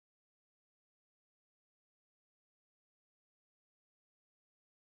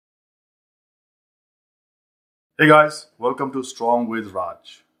Hey guys, welcome to Strong with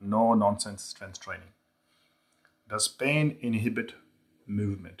Raj. No nonsense strength training. Does pain inhibit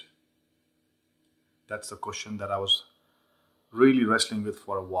movement? That's the question that I was really wrestling with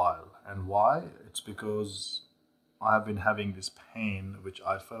for a while. And why? It's because I have been having this pain, which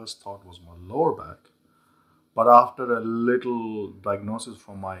I first thought was my lower back. But after a little diagnosis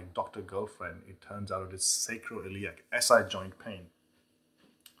from my doctor girlfriend, it turns out it is sacroiliac SI joint pain.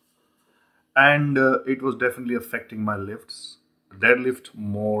 And it was definitely affecting my lifts, deadlift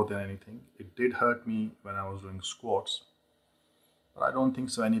more than anything. It did hurt me when I was doing squats, but I don't think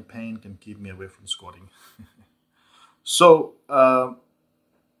so any pain can keep me away from squatting. So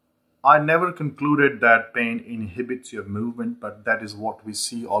I never concluded that pain inhibits your movement, but that is what we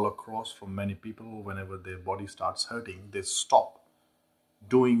see all across from many people. Whenever their body starts hurting, they stop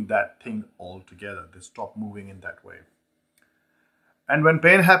doing that thing altogether. They stop moving in that way. And when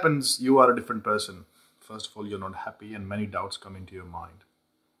pain happens, you are a different person. First of all, you're not happy and many doubts come into your mind.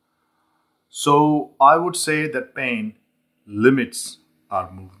 So I would say that pain limits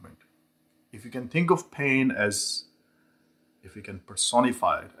our movement. If you can think of pain as, if you can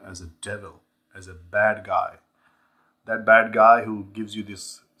personify it as a devil, as a bad guy, that bad guy who gives you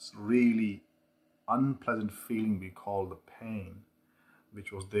this really unpleasant feeling we call the pain,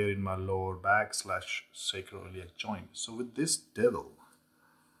 which was there in my lower back / sacroiliac joint. So with this devil,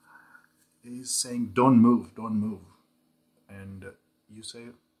 he's saying, don't move, don't move. And you say,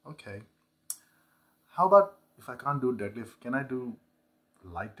 okay, how about if I can't do deadlift, can I do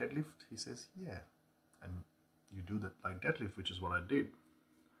light deadlift? He says, yeah. And you do that light deadlift, which is what I did.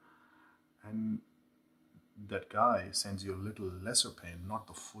 And that guy sends you a little lesser pain, not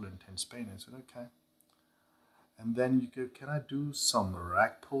the full intense pain. I said, okay. And then you go, can I do some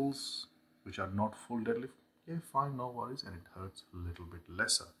rack pulls, which are not full deadlift? Yeah, fine, no worries. And it hurts a little bit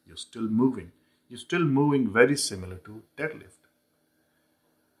lesser. You're still moving. You're still moving very similar to deadlift.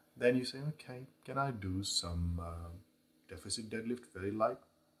 Then you say, okay, can I do some deficit deadlift, very light?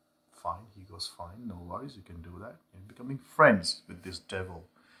 Fine. He goes, fine, no worries. You can do that. You're becoming friends with this devil,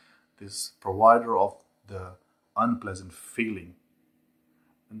 this provider of the unpleasant feeling.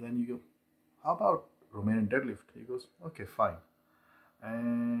 And then you go, how about Romanian deadlift? He goes, okay, fine.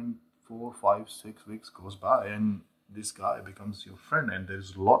 And 4, 5, 6 weeks goes by and this guy becomes your friend, and there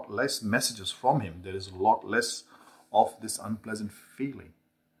is a lot less messages from him. There is a lot less of this unpleasant feeling.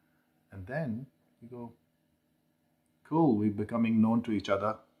 And then you go, cool, we're becoming known to each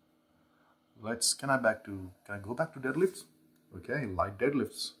other. Can I go back to deadlifts? Okay, light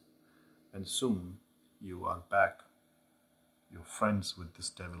deadlifts. And soon you are back. You're friends with this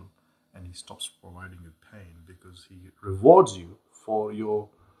devil. And he stops providing you pain because he rewards you for your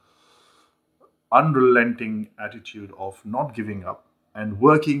unrelenting attitude of not giving up and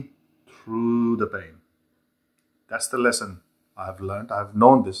working through the pain. That's the lesson I have learned. I have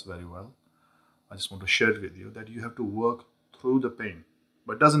known this very well. I just want to share it with you that you have to work through the pain.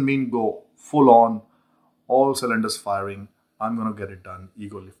 But it doesn't mean go full on, all cylinders firing, I'm going to get it done,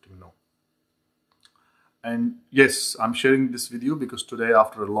 ego lifting, no. And yes, I'm sharing this with you because today,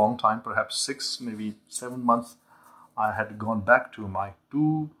 after a long time, perhaps 6, maybe 7 months, I had gone back to my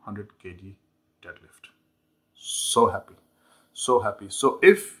 200 kg deadlift. So happy, so happy. So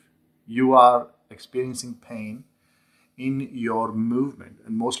if you are experiencing pain in your movement,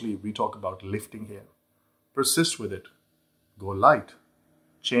 and mostly we talk about lifting here, persist with it. Go light,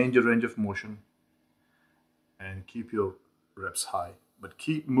 change your range of motion, and keep your reps high. But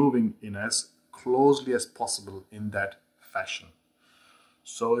keep moving in as closely as possible in that fashion.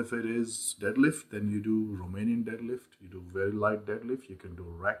 So if it is deadlift, then you do Romanian deadlift, you do very light deadlift, you can do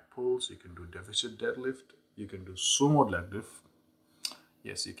rack pulls, you can do deficit deadlift, you can do sumo deadlift.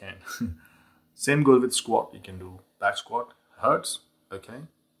 Yes, you can. Same goes with squat. You can do back squat, hurts, okay.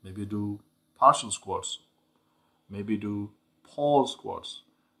 Maybe do partial squats, maybe do pause squats,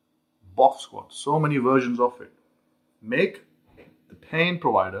 box squats, so many versions of it. Make the pain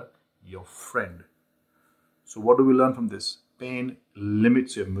provider your friend. So what do we learn from this? Pain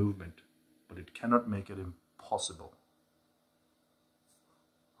limits your movement, but it cannot make it impossible.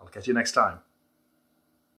 I'll catch you next time.